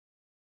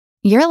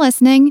You're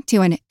listening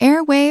to an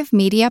Airwave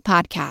Media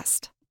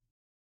Podcast.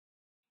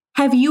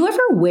 Have you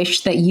ever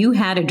wished that you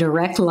had a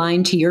direct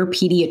line to your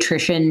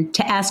pediatrician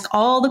to ask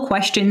all the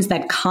questions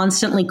that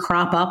constantly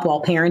crop up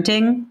while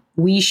parenting?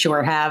 We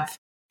sure have.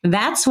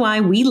 That's why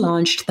we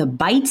launched the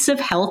Bites of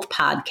Health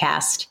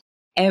podcast.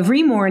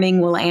 Every morning,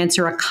 we'll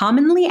answer a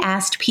commonly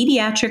asked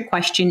pediatric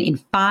question in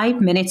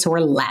 5 minutes or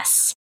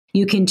less.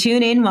 You can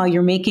tune in while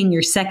you're making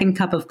your second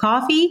cup of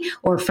coffee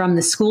or from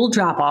the school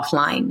drop-off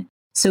line.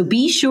 So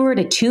be sure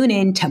to tune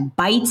in to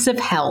Bites of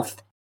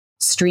Health,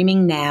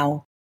 streaming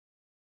now.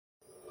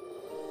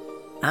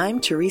 I'm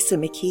Teresa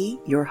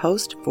McKee, your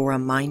host for A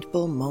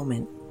Mindful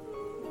Moment.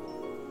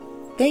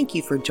 Thank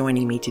you for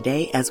joining me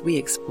today as we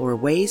explore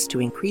ways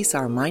to increase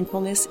our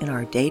mindfulness in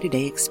our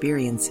day-to-day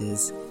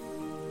experiences.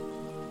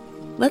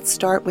 Let's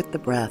start with the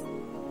breath.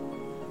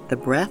 The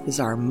breath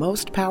is our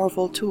most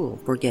powerful tool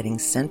for getting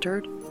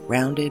centered,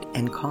 grounded,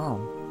 and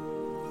calm.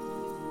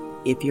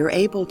 If you're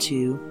able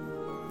to,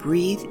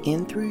 breathe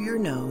in through your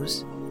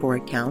nose for a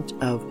count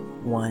of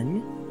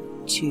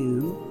 1,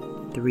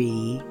 2,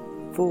 3,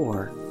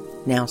 4.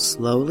 Now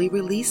slowly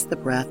release the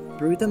breath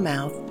through the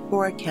mouth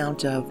for a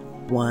count of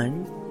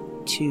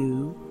 1,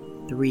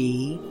 2,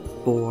 3,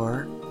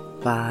 4,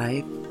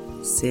 5,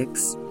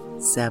 6,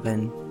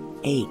 7,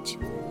 8.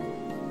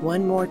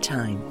 One more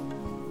time.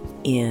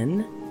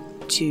 In,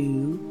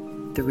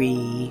 2,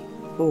 3,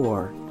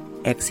 4.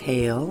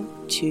 Exhale,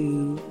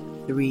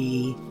 2,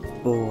 3,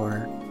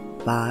 4,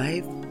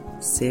 5,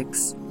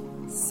 6,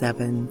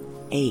 7,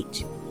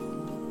 8.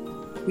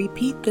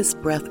 Repeat this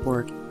breath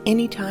work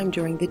anytime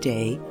during the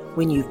day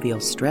when you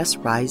feel stress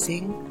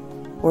rising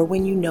or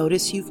when you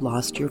notice you've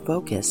lost your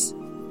focus.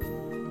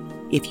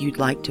 If you'd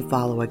like to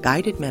follow a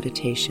guided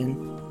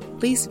meditation,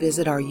 please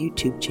visit our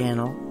YouTube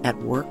channel at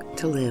Work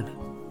to Live.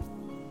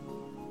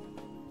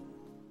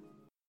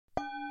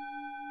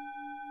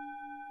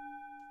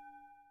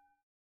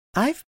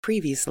 I've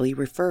previously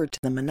referred to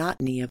the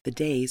monotony of the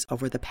days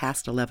over the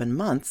past 11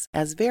 months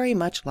as very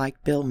much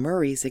like Bill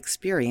Murray's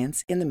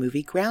experience in the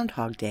movie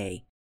Groundhog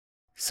Day.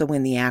 So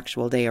when the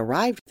actual day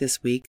arrived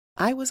this week,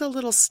 I was a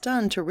little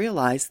stunned to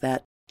realize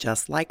that,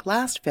 just like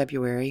last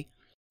February,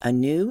 a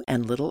new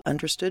and little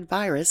understood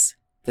virus,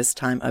 this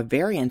time a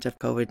variant of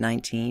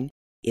COVID-19,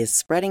 is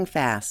spreading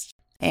fast,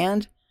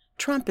 and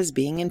Trump is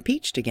being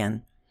impeached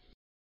again.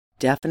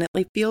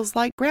 Definitely feels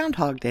like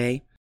Groundhog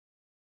Day.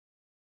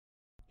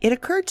 It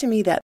occurred to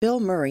me that Bill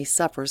Murray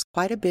suffers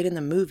quite a bit in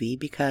the movie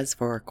because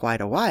for quite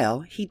a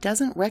while he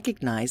doesn't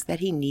recognize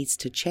that he needs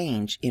to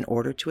change in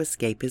order to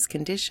escape his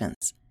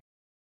conditions.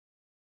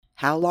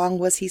 How long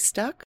was he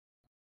stuck?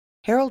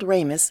 Harold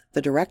Ramis,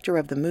 the director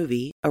of the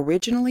movie,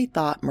 originally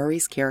thought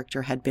Murray's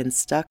character had been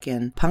stuck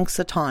in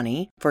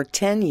Punxsutawney for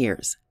 10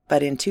 years,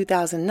 but in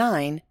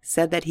 2009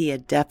 said that he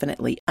had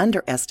definitely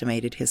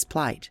underestimated his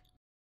plight.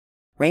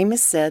 Ramis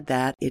said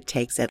that it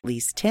takes at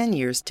least 10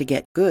 years to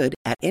get good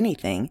at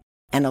anything,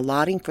 and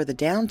allotting for the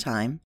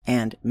downtime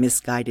and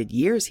misguided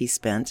years he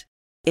spent,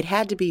 it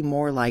had to be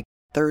more like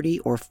 30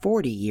 or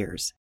 40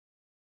 years.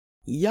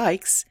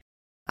 Yikes!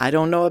 I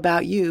don't know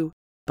about you,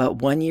 but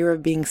 1 year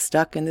of being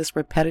stuck in this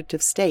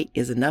repetitive state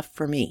is enough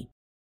for me.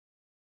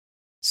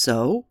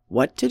 So,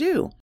 what to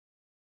do?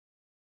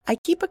 I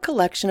keep a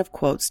collection of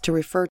quotes to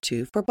refer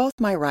to for both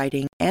my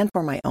writing and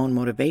for my own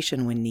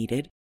motivation when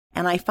needed,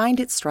 and I find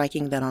it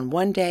striking that on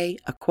one day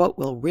a quote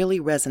will really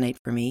resonate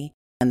for me,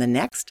 and the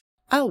next,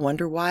 I'll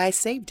wonder why I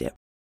saved it.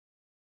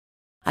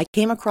 I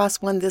came across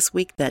one this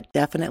week that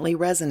definitely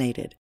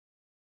resonated.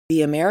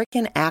 The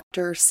American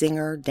actor,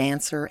 singer,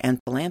 dancer, and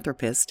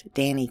philanthropist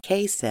Danny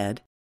Kaye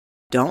said,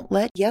 "Don't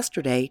let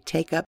yesterday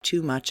take up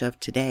too much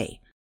of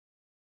today."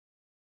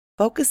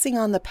 Focusing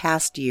on the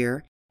past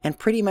year and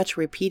pretty much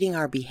repeating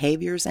our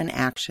behaviors and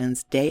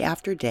actions day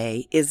after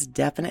day is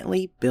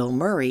definitely Bill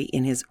Murray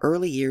in his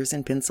early years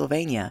in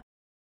Pennsylvania.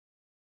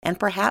 And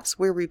perhaps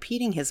we're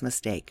repeating his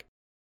mistake,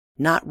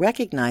 not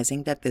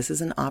recognizing that this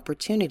is an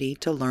opportunity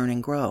to learn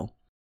and grow.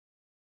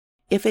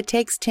 If it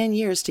takes 10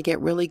 years to get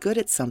really good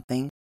at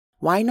something,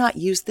 why not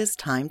use this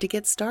time to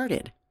get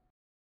started?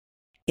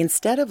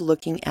 Instead of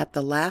looking at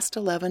the last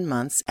 11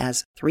 months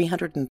as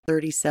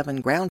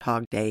 337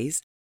 Groundhog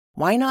Days,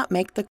 why not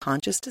make the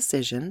conscious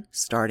decision,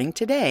 starting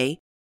today,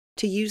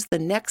 to use the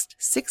next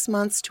 6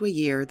 months to a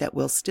year that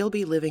we'll still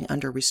be living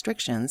under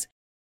restrictions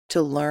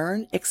to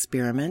learn,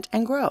 experiment,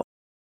 and grow?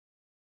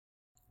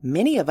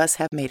 Many of us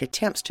have made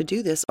attempts to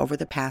do this over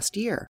the past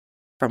year,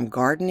 from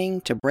gardening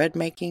to bread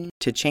making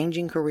to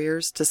changing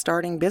careers to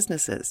starting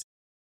businesses.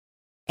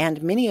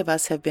 And many of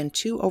us have been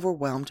too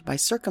overwhelmed by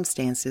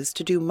circumstances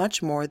to do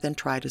much more than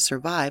try to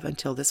survive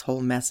until this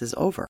whole mess is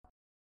over.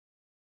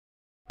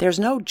 There's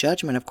no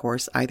judgment, of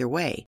course, either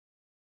way,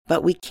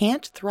 but we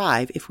can't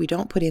thrive if we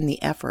don't put in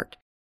the effort.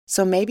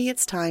 So maybe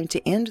it's time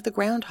to end the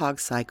groundhog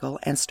cycle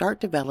and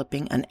start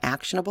developing an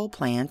actionable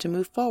plan to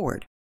move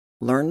forward,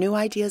 learn new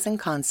ideas and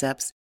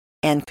concepts,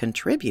 and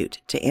contribute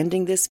to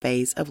ending this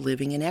phase of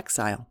living in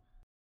exile.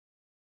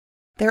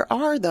 There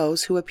are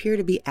those who appear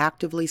to be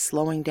actively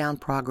slowing down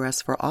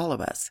progress for all of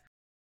us.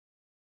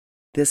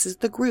 This is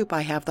the group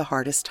I have the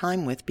hardest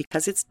time with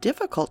because it's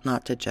difficult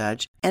not to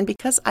judge and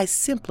because I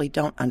simply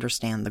don't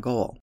understand the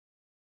goal.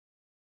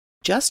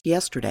 Just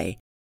yesterday,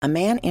 a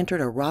man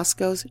entered a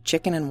Roscoe's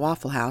Chicken and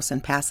Waffle House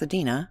in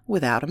Pasadena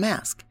without a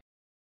mask.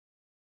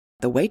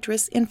 The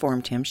waitress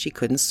informed him she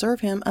couldn't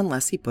serve him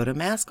unless he put a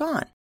mask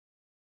on.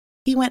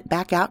 He went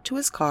back out to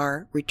his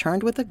car,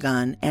 returned with a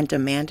gun, and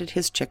demanded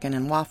his chicken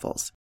and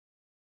waffles.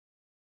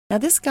 Now,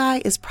 this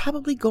guy is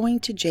probably going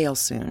to jail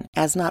soon,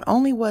 as not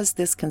only was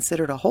this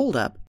considered a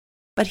holdup,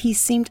 but he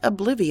seemed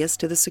oblivious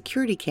to the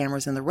security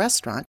cameras in the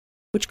restaurant,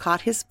 which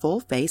caught his full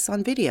face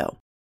on video.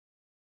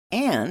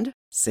 And,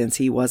 since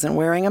he wasn't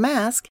wearing a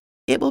mask,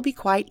 it will be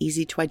quite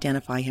easy to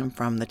identify him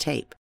from the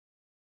tape.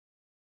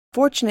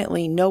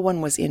 Fortunately, no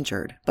one was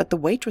injured, but the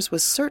waitress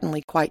was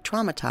certainly quite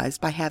traumatized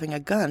by having a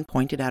gun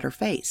pointed at her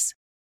face.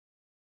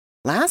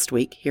 Last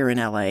week, here in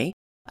LA,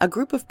 a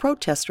group of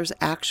protesters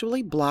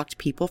actually blocked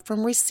people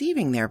from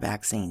receiving their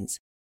vaccines.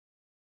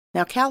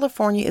 Now,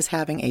 California is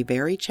having a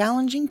very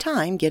challenging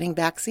time getting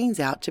vaccines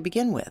out to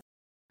begin with.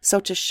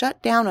 So to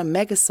shut down a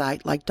mega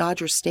site like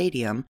Dodger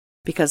Stadium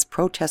because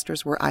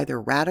protesters were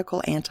either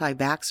radical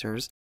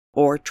anti-vaxxers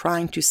or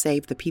trying to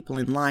save the people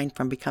in line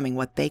from becoming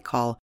what they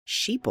call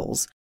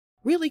sheeples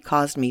really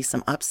caused me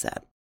some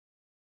upset.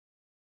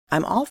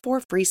 I'm all for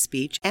free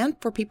speech and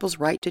for people's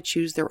right to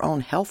choose their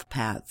own health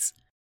paths.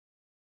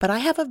 But I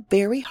have a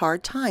very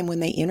hard time when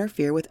they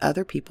interfere with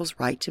other people's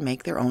right to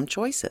make their own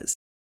choices.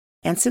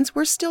 And since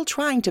we're still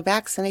trying to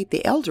vaccinate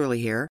the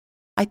elderly here,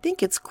 I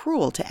think it's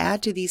cruel to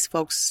add to these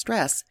folks'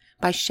 stress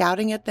by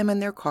shouting at them in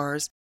their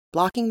cars,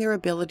 blocking their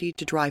ability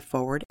to drive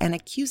forward, and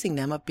accusing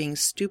them of being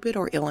stupid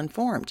or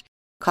ill-informed,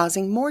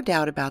 causing more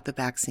doubt about the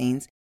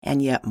vaccines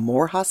and yet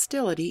more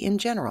hostility in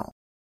general.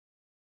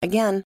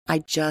 Again, I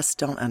just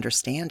don't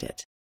understand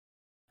it.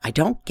 I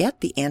don't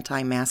get the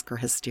anti-masker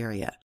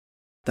hysteria,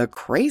 the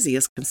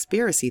craziest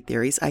conspiracy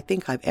theories I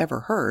think I've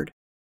ever heard,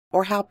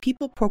 or how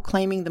people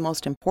proclaiming the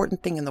most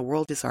important thing in the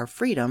world is our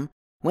freedom,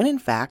 when in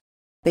fact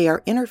they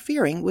are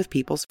interfering with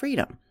people's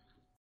freedom.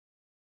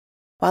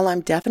 While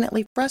I'm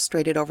definitely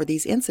frustrated over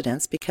these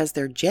incidents because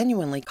they're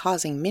genuinely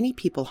causing many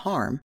people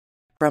harm,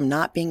 from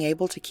not being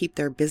able to keep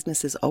their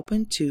businesses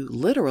open to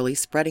literally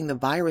spreading the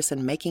virus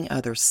and making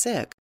others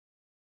sick,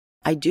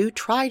 I do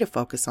try to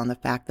focus on the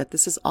fact that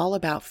this is all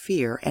about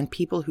fear and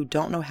people who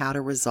don't know how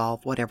to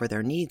resolve whatever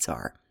their needs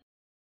are.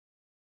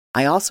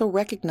 I also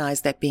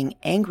recognize that being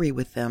angry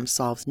with them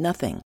solves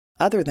nothing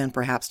other than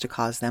perhaps to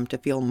cause them to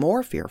feel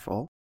more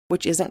fearful,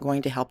 which isn't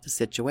going to help the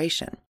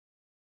situation.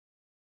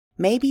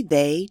 Maybe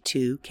they,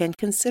 too, can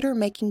consider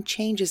making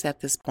changes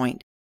at this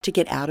point to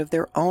get out of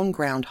their own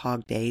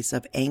Groundhog Days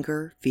of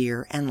anger,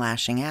 fear, and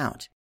lashing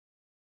out.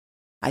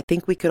 I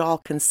think we could all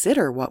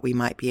consider what we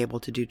might be able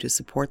to do to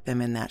support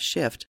them in that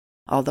shift,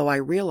 although I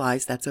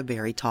realize that's a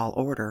very tall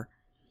order.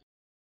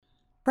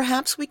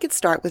 Perhaps we could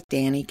start with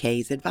Danny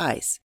Kaye's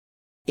advice.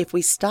 If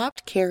we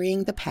stopped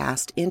carrying the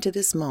past into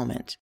this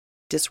moment,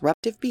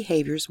 disruptive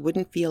behaviors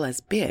wouldn't feel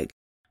as big,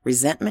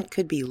 resentment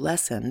could be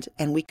lessened,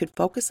 and we could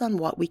focus on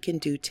what we can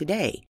do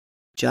today,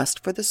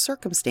 just for the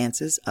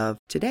circumstances of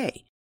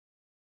today.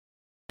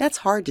 That's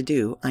hard to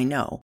do, I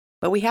know,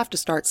 but we have to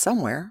start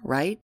somewhere,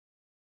 right?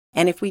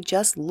 And if we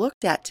just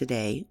looked at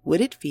today,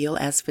 would it feel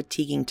as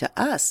fatiguing to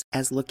us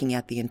as looking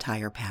at the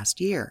entire past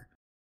year?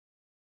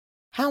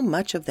 How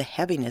much of the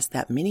heaviness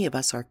that many of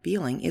us are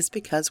feeling is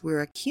because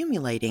we're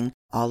accumulating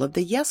all of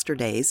the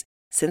yesterdays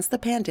since the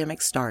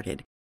pandemic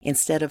started,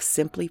 instead of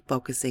simply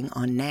focusing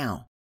on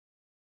now?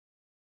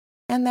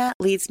 And that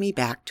leads me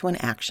back to an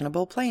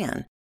actionable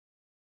plan.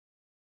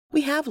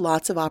 We have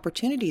lots of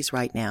opportunities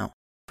right now,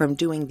 from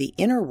doing the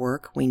inner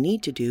work we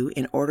need to do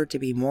in order to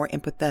be more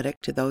empathetic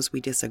to those we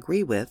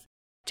disagree with,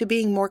 to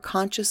being more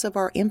conscious of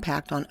our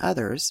impact on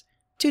others,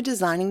 to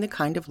designing the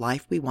kind of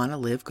life we want to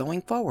live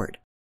going forward.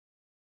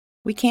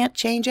 We can't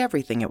change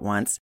everything at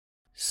once,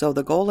 so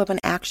the goal of an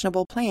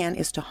actionable plan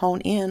is to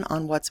hone in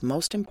on what's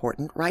most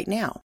important right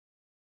now.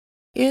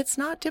 It's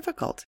not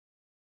difficult.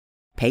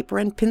 Paper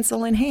and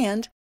pencil in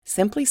hand,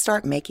 simply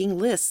start making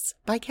lists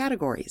by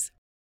categories.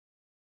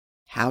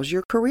 How's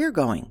your career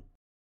going?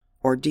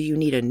 Or do you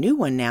need a new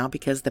one now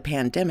because the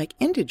pandemic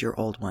ended your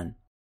old one?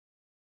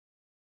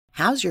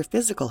 How's your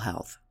physical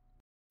health?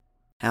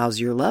 How's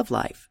your love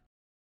life?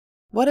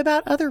 What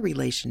about other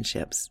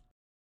relationships?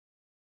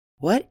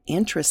 What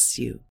interests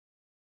you?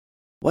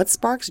 What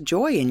sparks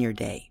joy in your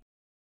day?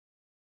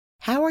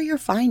 How are your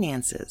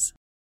finances?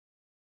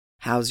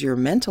 How's your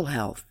mental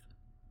health?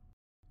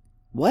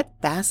 What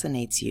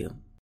fascinates you?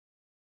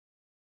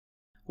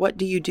 What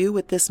do you do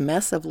with this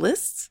mess of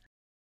lists?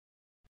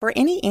 For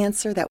any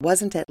answer that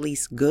wasn't at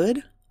least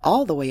good,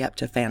 all the way up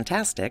to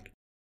fantastic,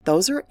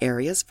 those are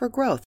areas for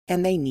growth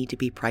and they need to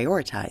be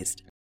prioritized.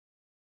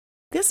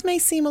 This may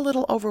seem a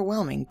little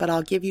overwhelming, but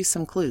I'll give you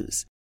some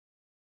clues.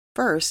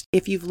 First,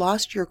 if you've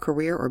lost your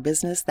career or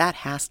business, that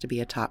has to be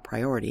a top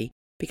priority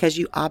because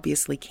you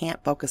obviously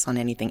can't focus on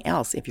anything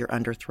else if you're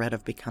under threat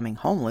of becoming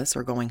homeless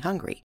or going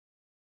hungry.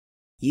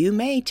 You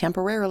may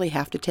temporarily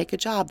have to take a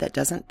job that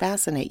doesn't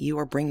fascinate you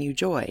or bring you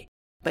joy,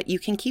 but you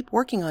can keep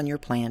working on your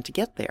plan to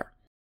get there.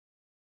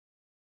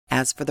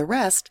 As for the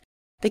rest,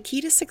 the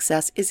key to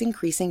success is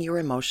increasing your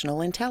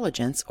emotional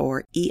intelligence,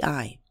 or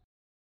EI.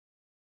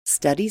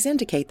 Studies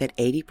indicate that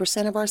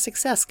 80% of our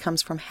success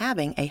comes from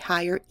having a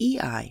higher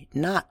EI,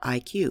 not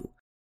IQ.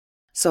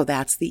 So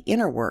that's the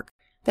inner work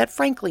that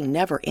frankly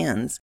never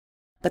ends,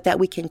 but that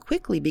we can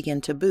quickly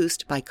begin to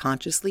boost by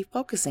consciously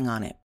focusing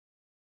on it.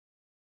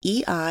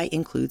 EI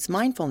includes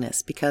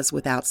mindfulness because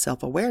without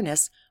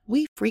self-awareness,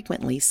 we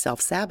frequently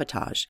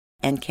self-sabotage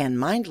and can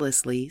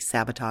mindlessly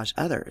sabotage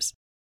others.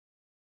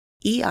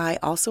 EI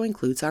also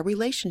includes our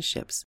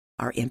relationships,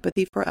 our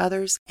empathy for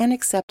others, and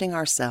accepting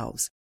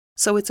ourselves,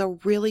 so it's a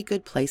really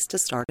good place to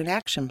start an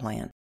action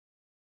plan.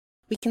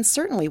 We can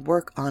certainly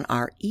work on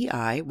our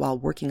EI while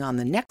working on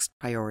the next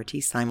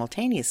priority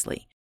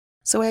simultaneously,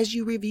 so as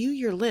you review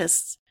your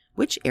lists,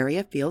 which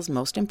area feels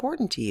most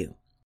important to you?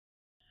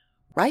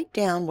 Write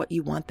down what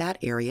you want that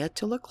area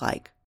to look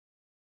like.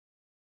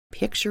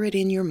 Picture it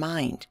in your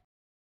mind.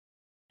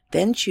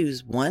 Then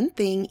choose one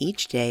thing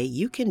each day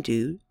you can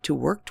do to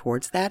work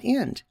towards that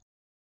end.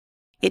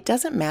 It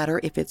doesn't matter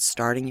if it's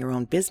starting your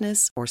own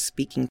business or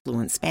speaking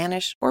fluent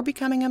Spanish or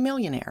becoming a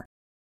millionaire.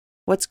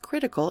 What's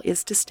critical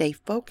is to stay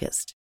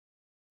focused.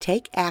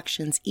 Take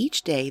actions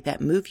each day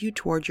that move you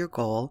toward your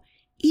goal,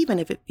 even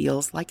if it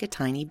feels like a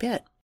tiny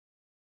bit.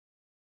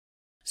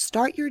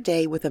 Start your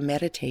day with a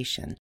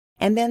meditation,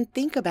 and then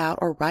think about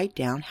or write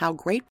down how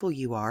grateful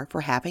you are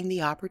for having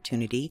the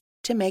opportunity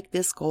to make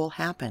this goal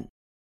happen.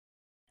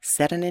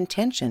 Set an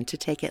intention to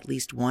take at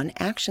least one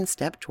action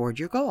step toward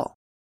your goal.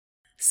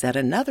 Set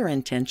another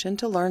intention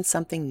to learn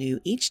something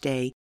new each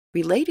day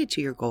related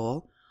to your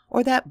goal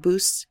or that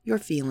boosts your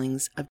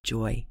feelings of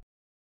joy.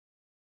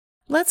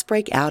 Let's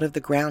break out of the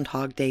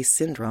Groundhog Day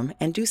syndrome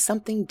and do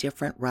something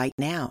different right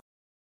now.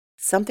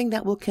 Something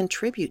that will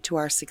contribute to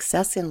our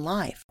success in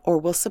life or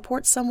will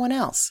support someone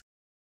else.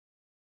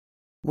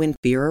 When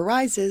fear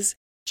arises,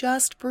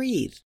 just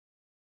breathe.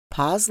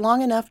 Pause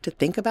long enough to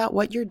think about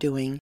what you're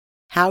doing,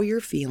 how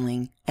you're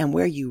feeling, and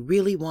where you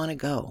really want to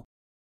go.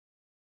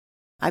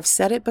 I've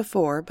said it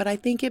before, but I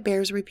think it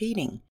bears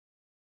repeating.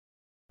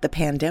 The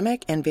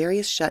pandemic and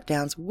various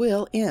shutdowns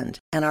will end,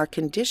 and our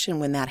condition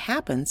when that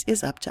happens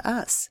is up to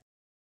us.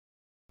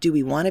 Do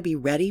we want to be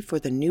ready for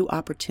the new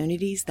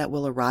opportunities that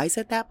will arise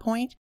at that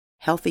point,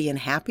 healthy and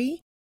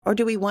happy, or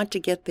do we want to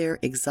get there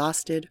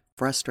exhausted,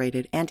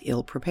 frustrated, and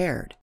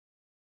ill-prepared?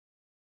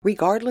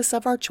 Regardless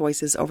of our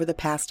choices over the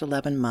past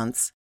 11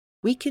 months,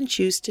 we can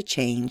choose to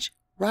change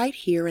right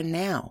here and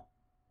now.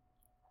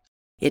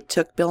 It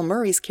took Bill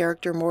Murray's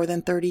character more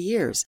than 30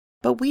 years,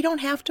 but we don't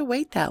have to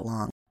wait that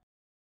long.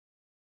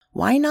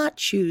 Why not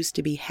choose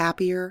to be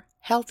happier,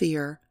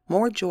 healthier,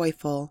 more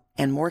joyful,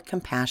 and more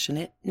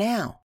compassionate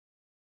now?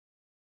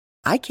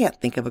 I can't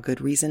think of a good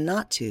reason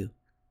not to.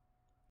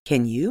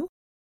 Can you?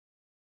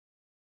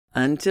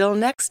 Until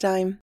next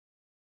time,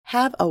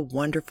 have a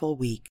wonderful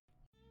week.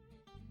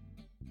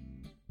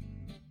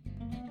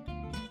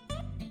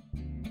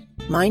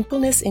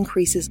 Mindfulness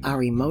increases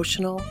our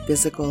emotional,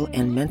 physical,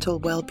 and mental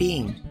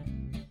well-being.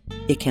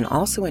 It can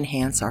also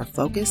enhance our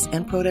focus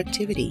and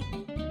productivity.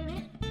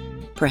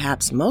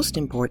 Perhaps most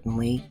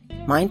importantly,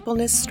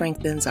 mindfulness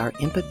strengthens our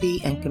empathy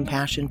and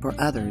compassion for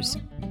others,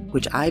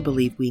 which I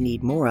believe we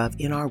need more of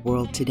in our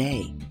world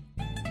today.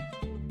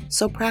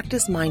 So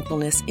practice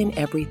mindfulness in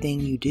everything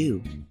you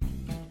do.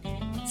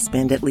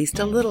 Spend at least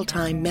a little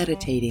time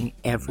meditating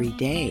every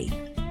day.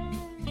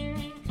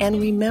 And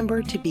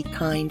remember to be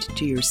kind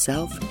to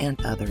yourself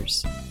and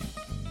others.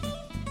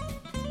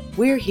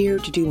 We're here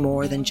to do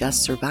more than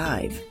just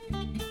survive.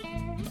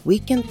 We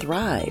can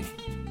thrive.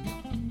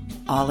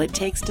 All it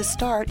takes to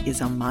start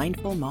is a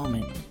mindful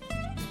moment.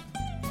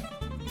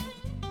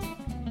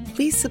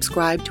 Please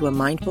subscribe to A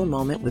Mindful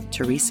Moment with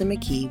Teresa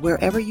McKee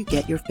wherever you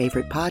get your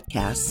favorite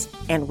podcasts,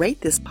 and rate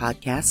this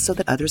podcast so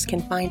that others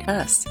can find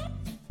us.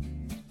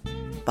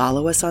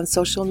 Follow us on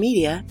social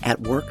media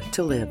at Work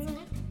to Live.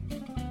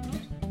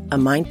 A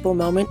Mindful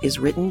Moment is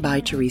written by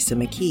Teresa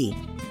McKee.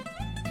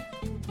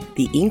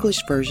 The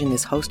English version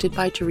is hosted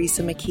by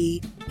Teresa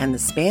McKee, and the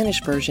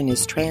Spanish version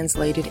is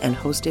translated and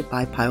hosted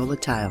by Paola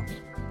Tile.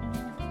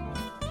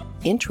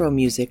 Intro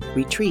music,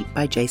 Retreat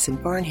by Jason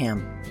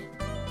Farnham.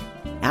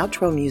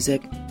 Outro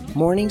music,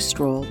 Morning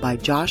Stroll by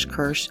Josh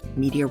Kirsch,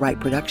 Media Right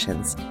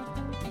Productions.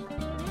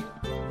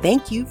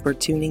 Thank you for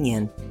tuning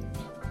in.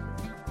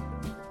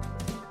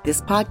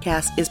 This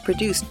podcast is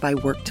produced by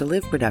Work to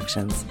Live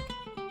Productions.